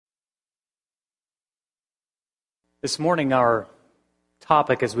This morning, our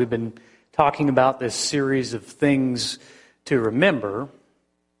topic, as we've been talking about this series of things to remember,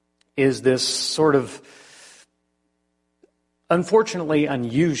 is this sort of unfortunately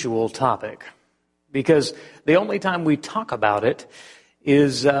unusual topic. Because the only time we talk about it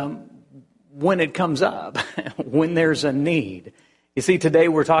is when it comes up, when there's a need. You see, today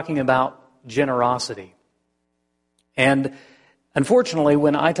we're talking about generosity. And unfortunately,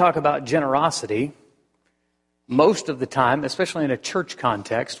 when I talk about generosity, most of the time, especially in a church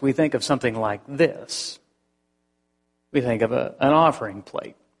context, we think of something like this. We think of an offering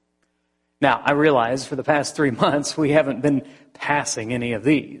plate. Now, I realize for the past 3 months, we haven't been passing any of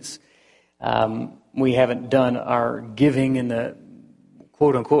these. We haven't done our giving in the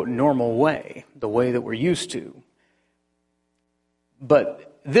quote-unquote normal way, the way that we're used to.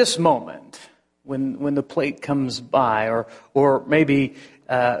 But this moment, when the plate comes by, or maybe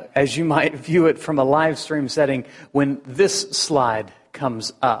as you might view it from a live stream setting, when this slide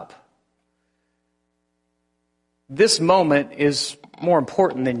comes up, this moment is more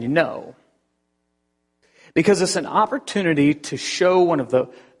important than you know. Because it's an opportunity to show one of the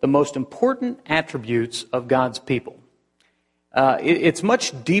most important attributes of God's people. It's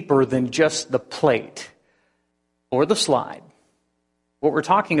much deeper than just the plate or the slide. What we're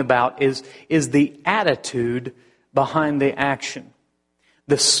talking about is the attitude behind the action.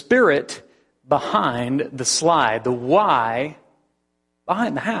 The spirit behind the slide. The why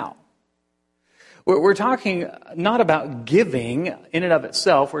behind the how. We're talking not about giving in and of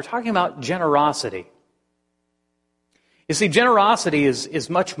itself. We're talking about generosity. You see, generosity is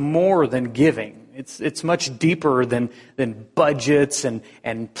much more than giving. It's much deeper than budgets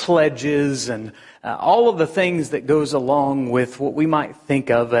and pledges and all of the things that goes along with what we might think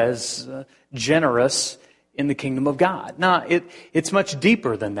of as generous in the kingdom of God. Now, it's much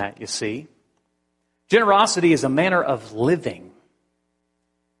deeper than that, you see. Generosity is a manner of living.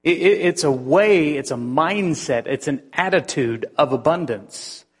 It's a way, it's a mindset, it's an attitude of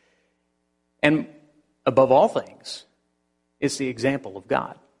abundance. And above all things, it's the example of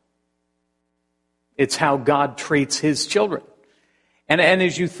God. It's how God treats His children. And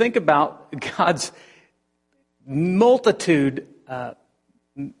as you think about God's multitude,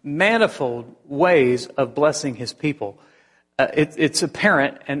 manifold ways of blessing His people, it's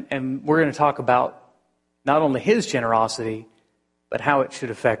apparent, and we're going to talk about not only His generosity, but how it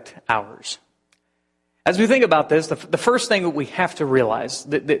should affect ours. As we think about this, the first thing that we have to realize,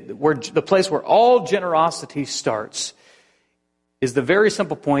 the place where all generosity starts, is the very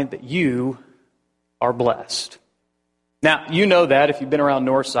simple point that you are blessed. Now, you know that if you've been around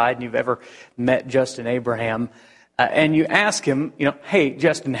Northside and you've ever met Justin Abraham, and you ask him, hey,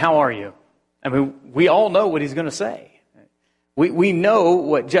 Justin, how are you? I mean, we all know what he's going to say. We know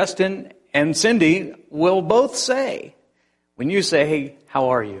what Justin and Cindy will both say. When you say, hey, how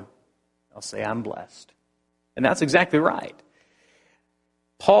are you? They'll say, I'm blessed. And that's exactly right.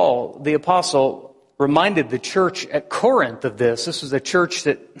 Paul, the apostle, reminded the church at Corinth of this. This was a church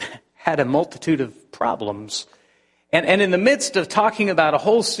that had a multitude of problems. And in the midst of talking about a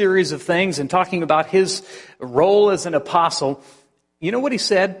whole series of things and talking about his role as an apostle, you know what he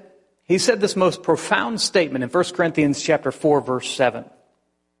said? He said this most profound statement in 1 Corinthians chapter 4, verse 7.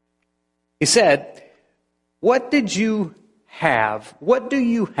 He said, what do you have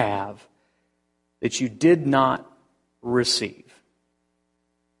that you did not receive?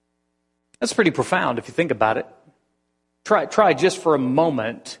 That's pretty profound if you think about it. Try just for a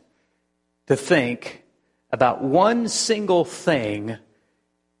moment to think about one single thing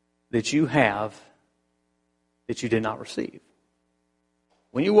that you have that you did not receive.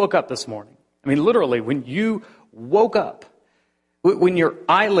 When you woke up this morning, I mean literally when you woke up, when your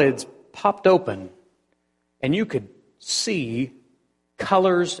eyelids popped open and you could see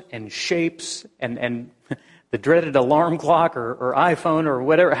colors and shapes and the dreaded alarm clock or iPhone or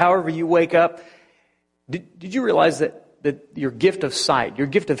whatever, however you wake up, did you realize that your gift of sight, your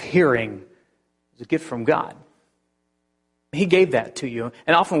gift of hearing is a gift from God? He gave that to you.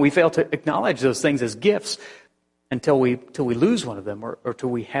 And often we fail to acknowledge those things as gifts until we lose one of them or till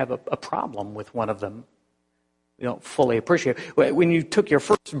we have a problem with one of them. We don't fully appreciate it. When you took your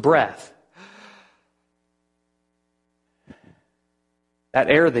first breath, that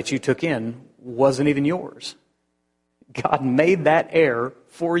air that you took in wasn't even yours. God made that air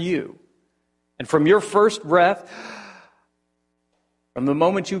for you. And from your first breath, from the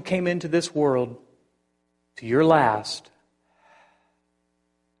moment you came into this world to your last,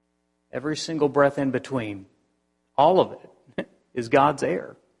 every single breath in between, all of it is God's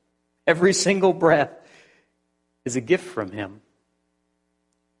air. Every single breath is a gift from Him.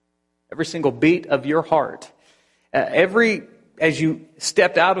 Every single beat of your heart As you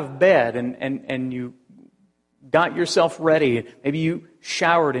stepped out of bed and you got yourself ready, maybe you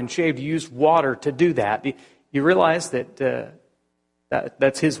showered and shaved, you used water to do that. You realize that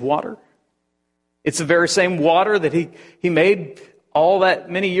that's His water. It's the very same water that He made all that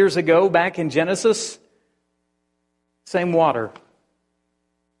many years ago back in Genesis. Same water.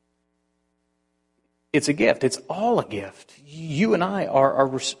 It's a gift. It's all a gift. You and I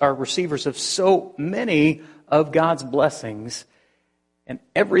are receivers of so many of God's blessings, and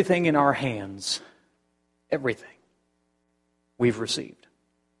everything in our hands, everything we've received.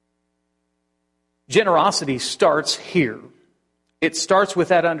 Generosity starts here. It starts with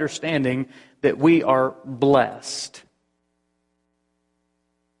that understanding that we are blessed.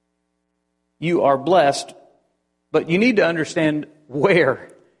 You are blessed, but you need to understand where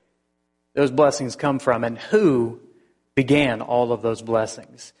those blessings come from and who began all of those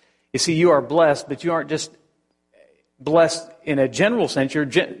blessings. You see, you are blessed, but you aren't just blessed in a general sense. You're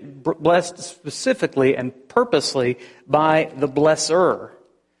blessed specifically and purposely by the blesser.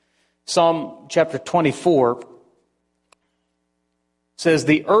 Psalm chapter 24 says,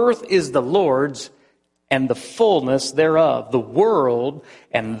 "The earth is the Lord's and the fullness thereof, the world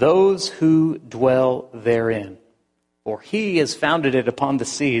and those who dwell therein. For He has founded it upon the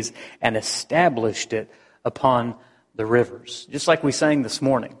seas and established it upon the rivers." Just like we sang this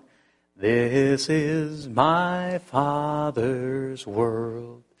morning. This is my Father's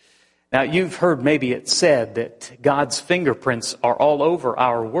world. Now, you've heard maybe it said that God's fingerprints are all over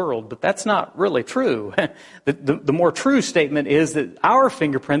our world, but that's not really true. The more true statement is that our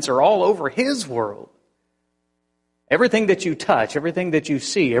fingerprints are all over His world. Everything that you touch, everything that you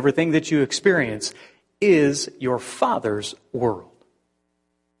see, everything that you experience is your Father's world.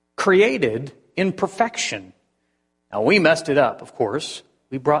 Created in perfection. Now, we messed it up, of course.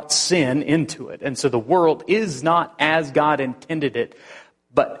 We brought sin into it. And so the world is not as God intended it.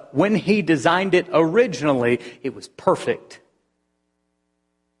 But when He designed it originally, it was perfect.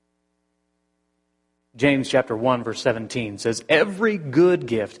 James chapter 1 verse 17 says, "Every good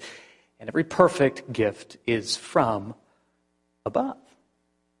gift and every perfect gift is from above,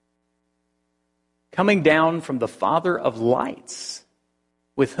 coming down from the Father of lights,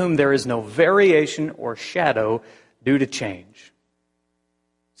 with whom there is no variation or shadow due to change."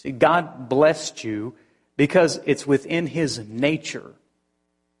 See, God blessed you because it's within His nature.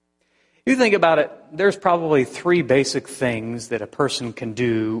 You think about it, there's probably 3 basic things that a person can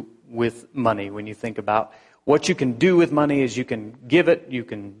do with money. When you think about what you can do with money, is you can give it, you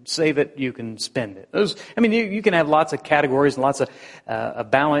can save it, you can spend it. You can have lots of categories and lots of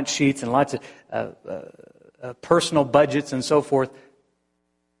balance sheets and lots of personal budgets and so forth.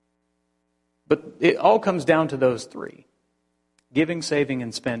 But it all comes down to those 3. Giving, saving,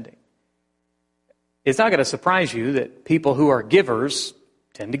 and spending. It's not going to surprise you that people who are givers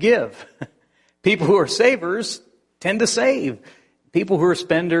tend to give. People who are savers tend to save. People who are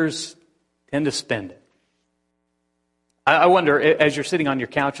spenders tend to spend it. I wonder, as you're sitting on your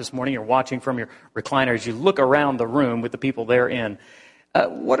couch this morning, you're watching from your recliner, as you look around the room with the people therein,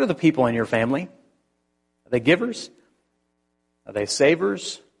 what are the people in your family? Are they givers? Are they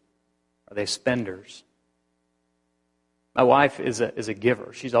savers? Are they spenders? My wife is a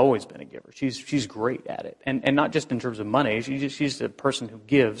giver. She's always been a giver. She's great at it. And not just in terms of money. She's a person who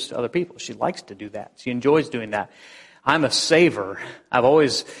gives to other people. She likes to do that. She enjoys doing that. I'm a saver. I'm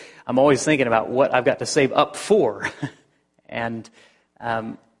always thinking about what I've got to save up for. And,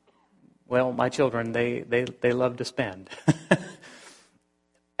 my children, they love to spend.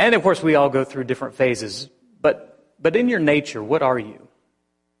 And of course, we all go through different phases. But in your nature, what are you?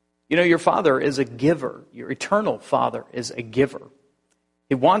 You know, your Father is a giver. Your eternal Father is a giver.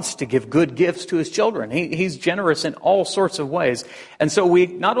 He wants to give good gifts to His children. He's generous in all sorts of ways. And so we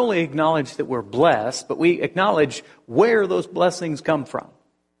not only acknowledge that we're blessed, but we acknowledge where those blessings come from.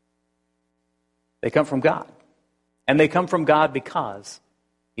 They come from God. And they come from God because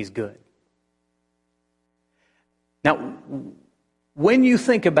He's good. Now, when you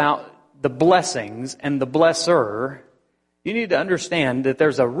think about the blessings and the blesser, you need to understand that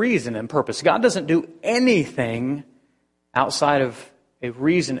there's a reason and purpose. God doesn't do anything outside of a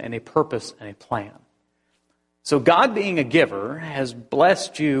reason and a purpose and a plan. So God, being a giver, has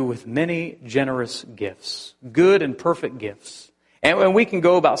blessed you with many generous gifts, good and perfect gifts. And we can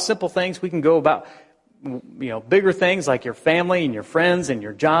go about simple things. We can go about bigger things like your family and your friends and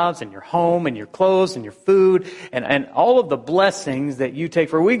your jobs and your home and your clothes and your food and all of the blessings that you take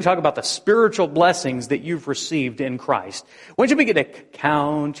for. We can talk about the spiritual blessings that you've received in Christ. When you begin to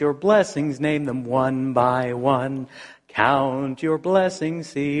count your blessings, name them one by one. Count your blessings,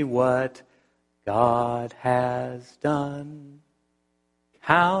 see what God has done.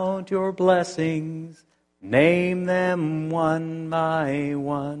 Count your blessings, name them one by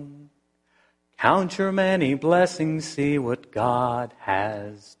one. Count your many blessings, see what God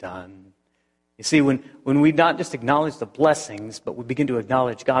has done. You see, when we not just acknowledge the blessings, but we begin to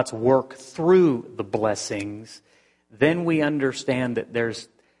acknowledge God's work through the blessings, then we understand that there's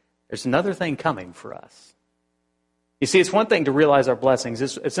another thing coming for us. You see, it's one thing to realize our blessings.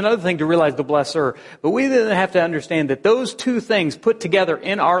 It's another thing to realize the blesser. But we then have to understand that those two things put together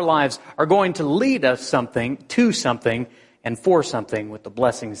in our lives are going to lead us to something, and for something with the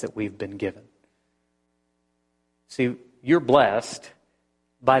blessings that we've been given. See, you're blessed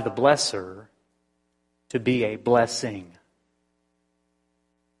by the blesser to be a blessing.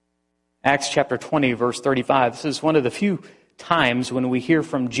 Acts chapter 20, verse 35. This is one of the few times when we hear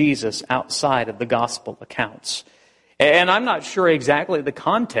from Jesus outside of the gospel accounts. And I'm not sure exactly the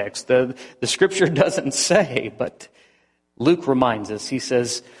context. The scripture doesn't say, but Luke reminds us. He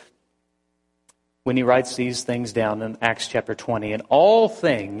says, when he writes these things down in Acts chapter 20, "In all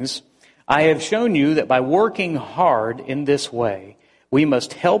things I have shown you that by working hard in this way, we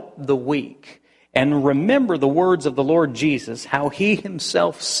must help the weak. And remember the words of the Lord Jesus, how he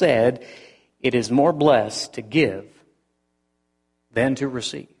himself said, 'It is more blessed to give than to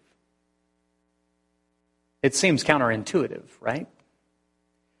receive.'" It seems counterintuitive, right?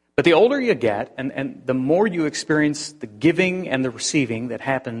 But the older you get, and the more you experience the giving and the receiving that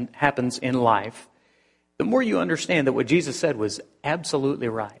happens in life, the more you understand that what Jesus said was absolutely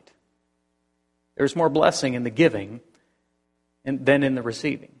right. There's more blessing in the giving than in the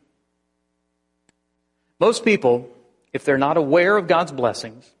receiving. Most people, if they're not aware of God's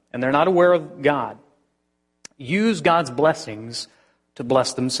blessings, and they're not aware of God, use God's blessings to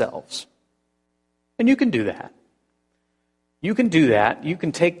bless themselves. And you can do that. You can do that. You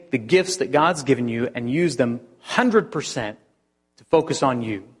can take the gifts that God's given you and use them 100% to focus on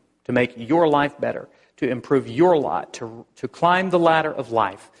you, to make your life better, to improve your lot, to climb the ladder of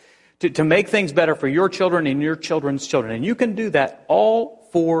life, to make things better for your children and your children's children. And you can do that all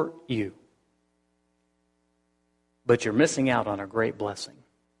for you. But you're missing out on a great blessing.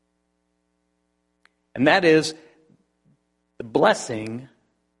 And that is the blessing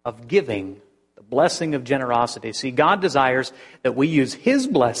of giving, the blessing of generosity. See, God desires that we use His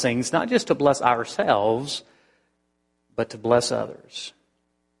blessings not just to bless ourselves, but to bless others.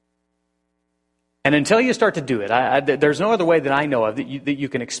 And until you start to do it, there's no other way that I know of that you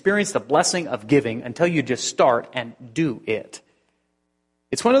can experience the blessing of giving until you just start and do it.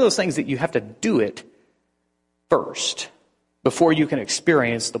 It's one of those things that you have to do it first before you can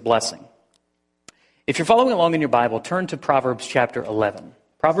experience the blessing. If you're following along in your Bible, turn to Proverbs chapter 11.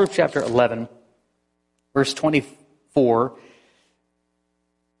 Proverbs chapter 11, verse 24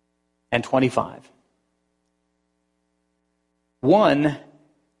 and 25. One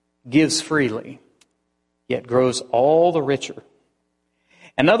gives freely, yet grows all the richer.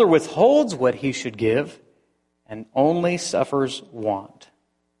 Another withholds what he should give, and only suffers want.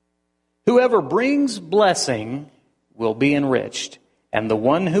 Whoever brings blessing will be enriched, and the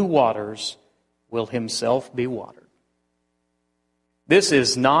one who waters will himself be watered. This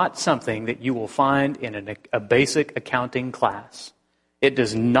is not something that you will find in a basic accounting class. It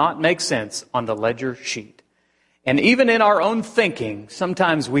does not make sense on the ledger sheet. And even in our own thinking,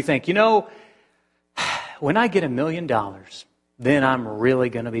 sometimes we think, when I get $1 million, then I'm really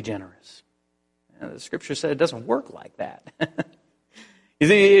going to be generous. The Scripture said it doesn't work like that. You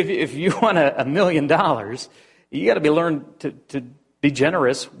see, if you want $1 million, you got to be learned to be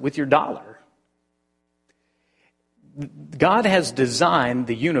generous with your dollar. God has designed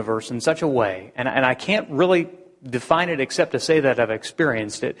the universe in such a way, and I can't really define it except to say that I've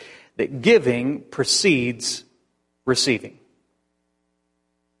experienced it, that giving precedes receiving.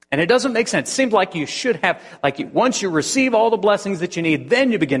 And it doesn't make sense. It seems like you should have, once you receive all the blessings that you need,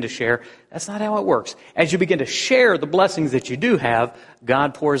 then you begin to share. That's not how it works. As you begin to share the blessings that you do have,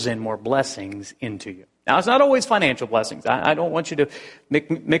 God pours in more blessings into you. Now, it's not always financial blessings. I don't want you to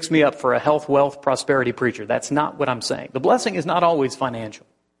mix me up for a health, wealth, prosperity preacher. That's not what I'm saying. The blessing is not always financial.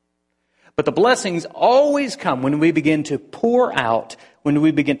 But the blessings always come when we begin to pour out, when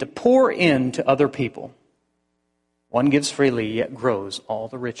we begin to pour into other people. One gives freely, yet grows all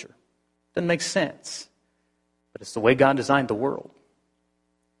the richer. Doesn't make sense. But it's the way God designed the world.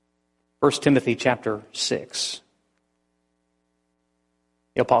 1 Timothy chapter 6.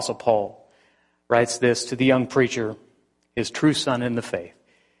 The Apostle Paul writes this to the young preacher, his true son in the faith.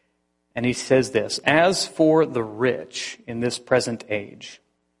 And he says this, "As for the rich in this present age,"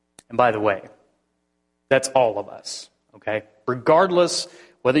 and by the way, that's all of us, okay? Regardless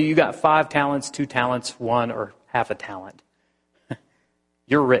whether you got 5 talents, 2 talents, 1, or half a talent,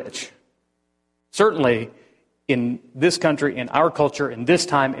 you're rich. Certainly in this country, in our culture, in this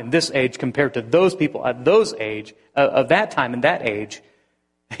time, in this age, compared to those people at those age, of that time and that age,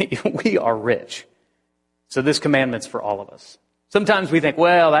 we are rich. So this commandment's for all of us. Sometimes we think,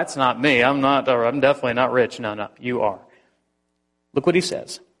 well, that's not me. I'm definitely not rich. No, you are. Look what he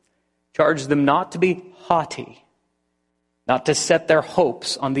says. Charge them not to be haughty, not to set their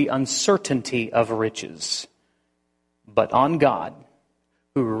hopes on the uncertainty of riches, but on God,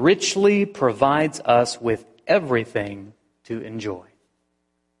 who richly provides us with everything to enjoy.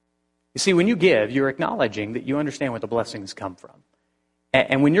 You see, when you give, you're acknowledging that you understand where the blessings come from.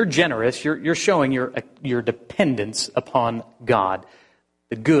 And when you're generous, you're showing your dependence upon God,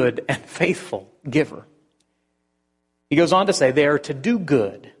 the good and faithful giver. He goes on to say they are to do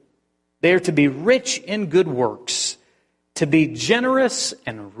good. They are to be rich in good works, to be generous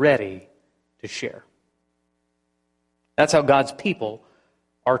and ready to share. That's how God's people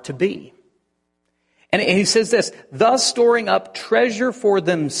are to be. And he says this, thus storing up treasure for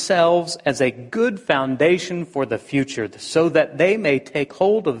themselves as a good foundation for the future, so that they may take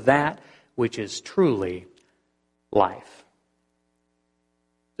hold of that which is truly life.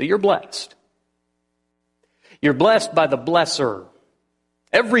 So you're blessed. You're blessed by the blesser.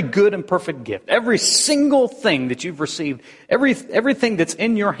 Every good and perfect gift, every single thing that you've received, everything that's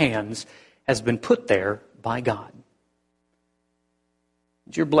in your hands has been put there by God.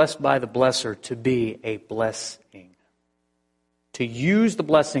 You're blessed by the blesser to be a blessing. To use the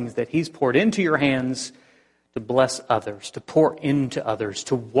blessings that He's poured into your hands to bless others, to pour into others,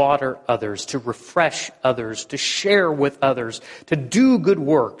 to water others, to refresh others, to share with others, to do good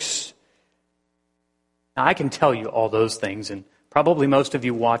works. Now, I can tell you all those things, and probably most of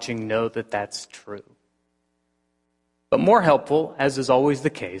you watching know that that's true. But more helpful, as is always the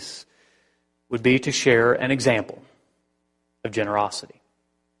case, would be to share an example of generosity.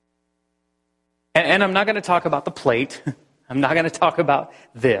 And I'm not going to talk about the plate. I'm not going to talk about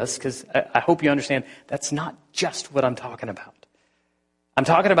this, because I hope you understand that's not just what I'm talking about. I'm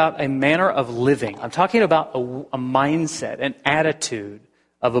talking about a manner of living. I'm talking about a mindset, an attitude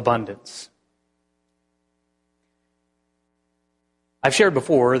of abundance. I've shared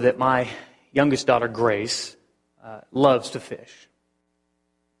before that my youngest daughter, Grace, loves to fish.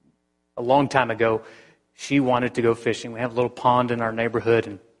 A long time ago, she wanted to go fishing. We have a little pond in our neighborhood,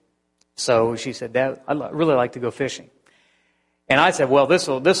 and so she said, Dad, I'd really like to go fishing. And I said, well, this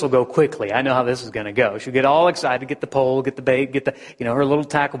will go quickly. I know how this is going to go. She'll get all excited, get the pole, get the bait, get her little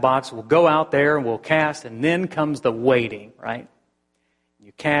tackle box. We'll go out there and we'll cast, and then comes the waiting, right?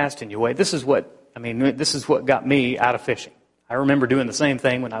 You cast and you wait. This is what got me out of fishing. I remember doing the same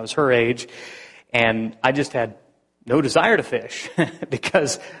thing when I was her age, and I just had no desire to fish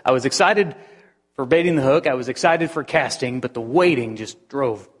because I was excited for baiting the hook. I was excited for casting, but the waiting just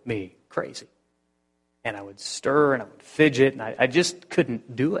drove me crazy. And I would stir and I would fidget, and I just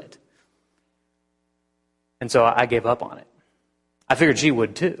couldn't do it. And so I gave up on it. I figured she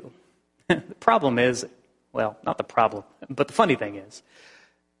would too. The problem is, well, not the problem, but the funny thing is,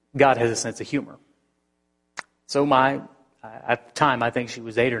 God has a sense of humor. So at the time, I think she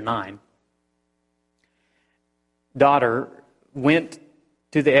was 8 or 9, daughter went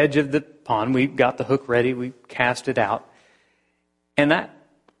to the edge of the pond. We got the hook ready. We cast it out. And that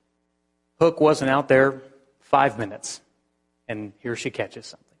hook wasn't out there 5 minutes. And here she catches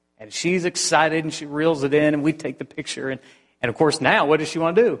something. And she's excited and she reels it in and we take the picture. And of course now, what does she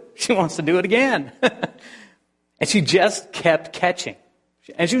want to do? She wants to do it again. And she just kept catching.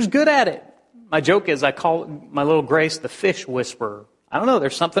 And she was good at it. My joke is I call my little Grace the fish whisperer. I don't know,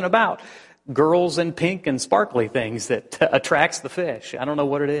 there's something about girls in pink and sparkly things that attracts the fish. I don't know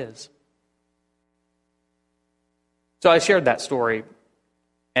what it is. So I shared that story.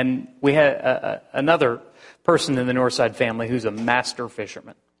 And we had another person in the Northside family who's a master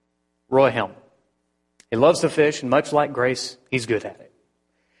fisherman, Roy Helm. He loves to fish, and much like Grace, he's good at it.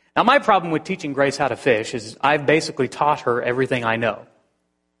 Now, my problem with teaching Grace how to fish is I've basically taught her everything I know.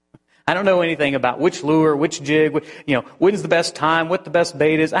 I don't know anything about which lure, which jig, when's the best time, what the best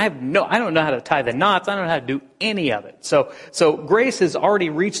bait is. I don't know how to tie the knots. I don't know how to do any of it. So Grace has already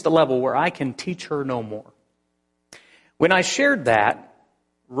reached the level where I can teach her no more. When I shared that,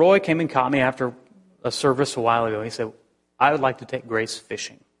 Roy came and caught me after a service a while ago. He said, I would like to take Grace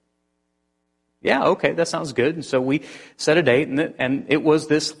fishing. Yeah, okay, that sounds good. And so we set a date, and it was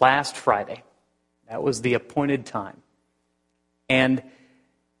this last Friday. That was the appointed time. And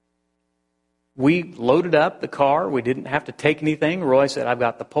We loaded up the car. We didn't have to take anything. Roy said, I've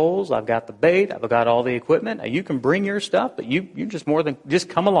got the poles, I've got the bait, I've got all the equipment. Now, you can bring your stuff, but you just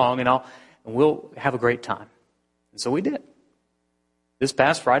come along and we'll have a great time. And so we did. This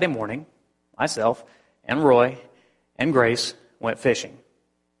past Friday morning, myself and Roy and Grace went fishing.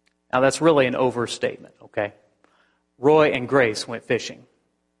 Now, that's really an overstatement, okay? Roy and Grace went fishing.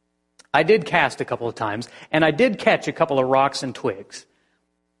 I did cast a couple of times, and I did catch a couple of rocks and twigs.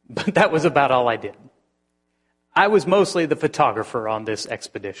 But that was about all I did. I was mostly the photographer on this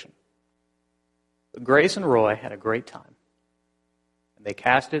expedition. But Grace and Roy had a great time. And they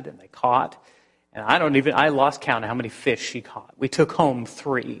casted and they caught. And I lost count of how many fish she caught. We took home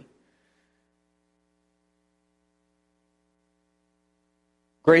 3.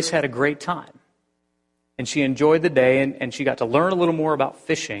 Grace had a great time. And she enjoyed the day, and she got to learn a little more about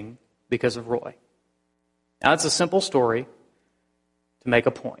fishing because of Roy. Now, it's a simple story to make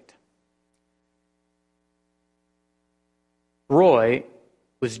a point. Roy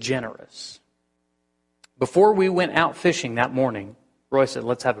was generous. Before we went out fishing that morning, Roy said,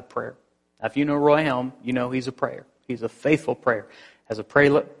 let's have a prayer. Now, if you know Roy Helm, you know he's a prayer. He's a faithful prayer. Has a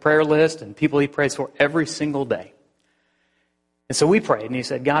prayer list and people he prays for every single day. And so we prayed, and he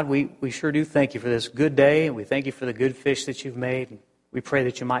said, God, we sure do thank you for this good day, and we thank you for the good fish that you've made. And we pray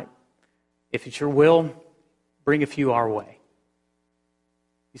that you might, if it's your will, bring a few our way.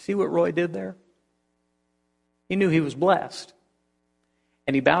 You see what Roy did there? He knew he was blessed.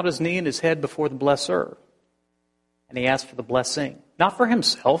 And he bowed his knee and his head before the blesser. And he asked for the blessing. Not for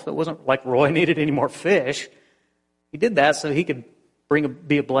himself. It wasn't like Roy needed any more fish. He did that so he could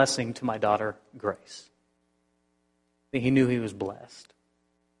be a blessing to my daughter, Grace. He knew he was blessed.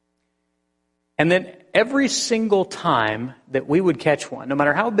 And then every single time that we would catch one, no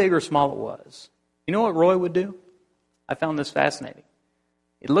matter how big or small it was, you know what Roy would do? I found this fascinating.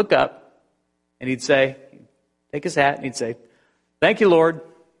 He'd look up and he'd say, take his hat and he'd say, thank you, Lord.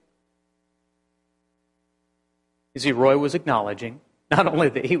 You see, Roy was acknowledging not only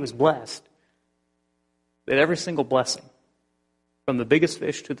that he was blessed, but every single blessing, from the biggest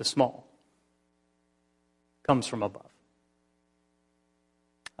fish to the small, comes from above.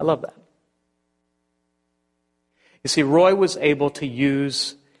 I love that. You see, Roy was able to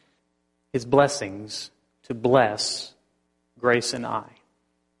use his blessings to bless Grace and I.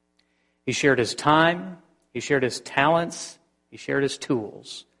 He shared his time, he shared his talents, he shared his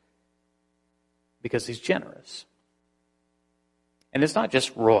tools, because he's generous. And it's not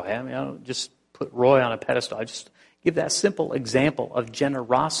just Roy. I don't just put Roy on a pedestal. I just give that simple example of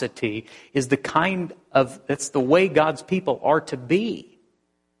generosity is that's the way God's people are to be.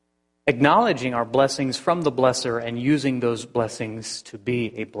 Acknowledging our blessings from the blesser and using those blessings to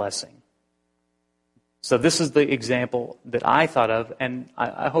be a blessing. So this is the example that I thought of, and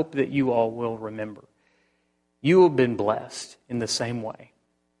I hope that you all will remember. You have been blessed in the same way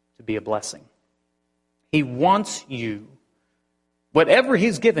to be a blessing. He wants you, whatever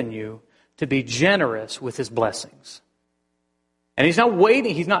He's given you, to be generous with His blessings. And He's not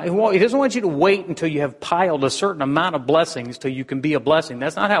waiting. He doesn't want you to wait until you have piled a certain amount of blessings till you can be a blessing.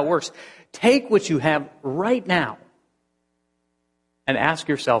 That's not how it works. Take what you have right now and ask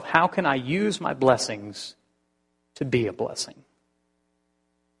yourself, how can I use my blessings to be a blessing?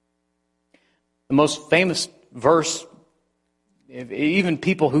 The most famous verse, even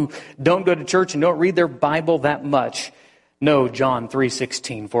people who don't go to church and don't read their Bible that much, know John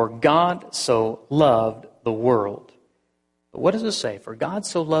 3:16. For God so loved the world. But what does it say? For God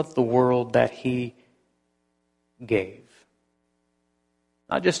so loved the world that He gave.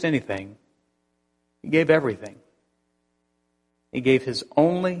 Not just anything. He gave everything. He gave His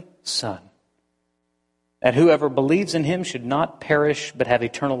only Son, that whoever believes in Him should not perish but have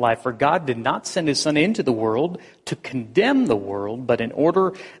eternal life. For God did not send His Son into the world to condemn the world, but in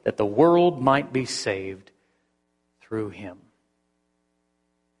order that the world might be saved through Him.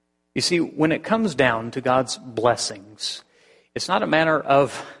 You see, when it comes down to God's blessings, it's not a matter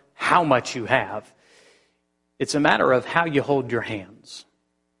of how much you have. It's a matter of how you hold your hands.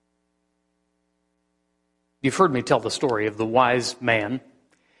 You've heard me tell the story of the wise man.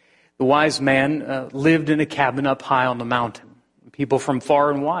 The wise man lived in a cabin up high on the mountain. People from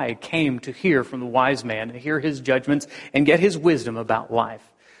far and wide came to hear from the wise man, to hear his judgments and get his wisdom about life.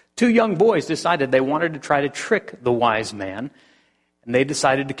 2 young boys decided they wanted to try to trick the wise man, and they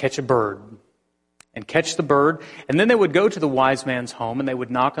decided to catch a bird. And catch the bird, and then they would go to the wise man's home, and they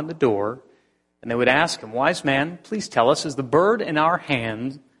would knock on the door, and they would ask him, Wise man, please tell us, is the bird in our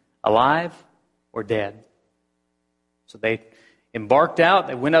hand alive or dead? So they embarked out,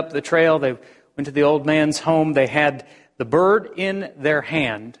 they went up the trail, they went to the old man's home, they had the bird in their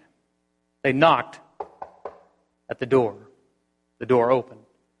hand, They knocked at the door. The door opened.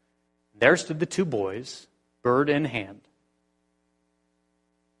 There stood the two boys, bird in hand.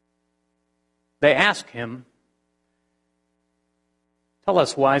 They asked him, "Tell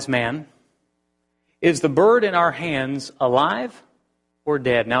us, wise man, is the bird in our hands alive or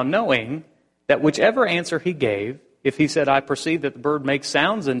dead?" Now, knowing that whichever answer he gave, if he said, "I perceive that the bird makes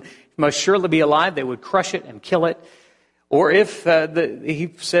sounds and must surely be alive," they would crush it and kill it. Or if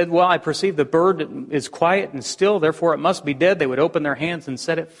he said, "Well, I perceive the bird is quiet and still, therefore it must be dead," they would open their hands and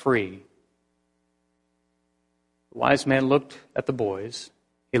set it free. The wise man looked at the boys.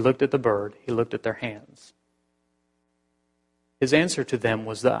 He looked at the bird. He looked at their hands. His answer to them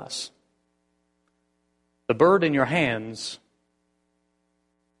was thus: "The bird in your hands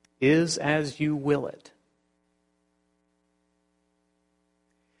is as you will it."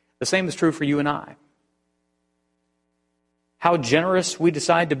 The same is true for you and I. How generous we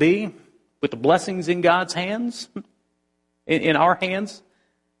decide to be with the blessings in God's hands, in our hands,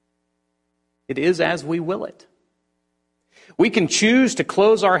 it is as we will it. We can choose to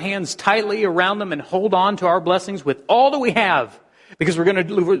close our hands tightly around them and hold on to our blessings with all that we have, because we're going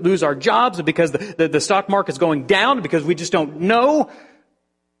to lose our jobs, and because the stock market is going down, and because we just don't know.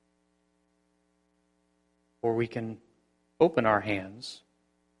 Or we can open our hands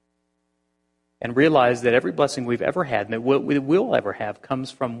and realize that every blessing we've ever had and that we will ever have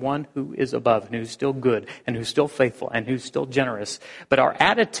comes from one who is above and who's still good and who's still faithful and who's still generous. But our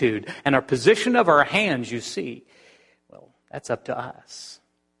attitude and our position of our hands, you see, well, that's up to us.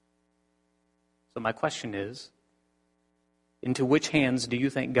 So my question is, into which hands do you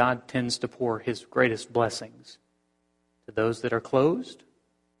think God tends to pour His greatest blessings? To those that are closed?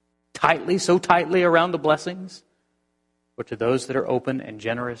 So tightly around the blessings? Or to those that are open and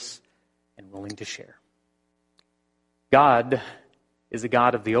generous and willing to share? God is a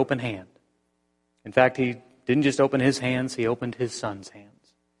God of the open hand. In fact, He didn't just open His hands, He opened His Son's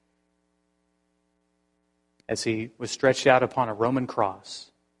hands. As He was stretched out upon a Roman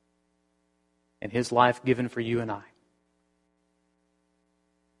cross and His life given for you and I.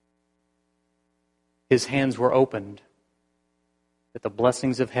 His hands were opened that the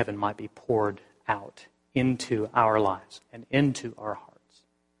blessings of heaven might be poured out into our lives and into our hearts.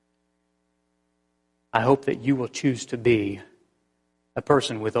 I hope that you will choose to be a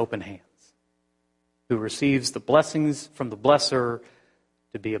person with open hands, who receives the blessings from the blesser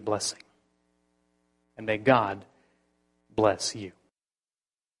to be a blessing. And may God bless you.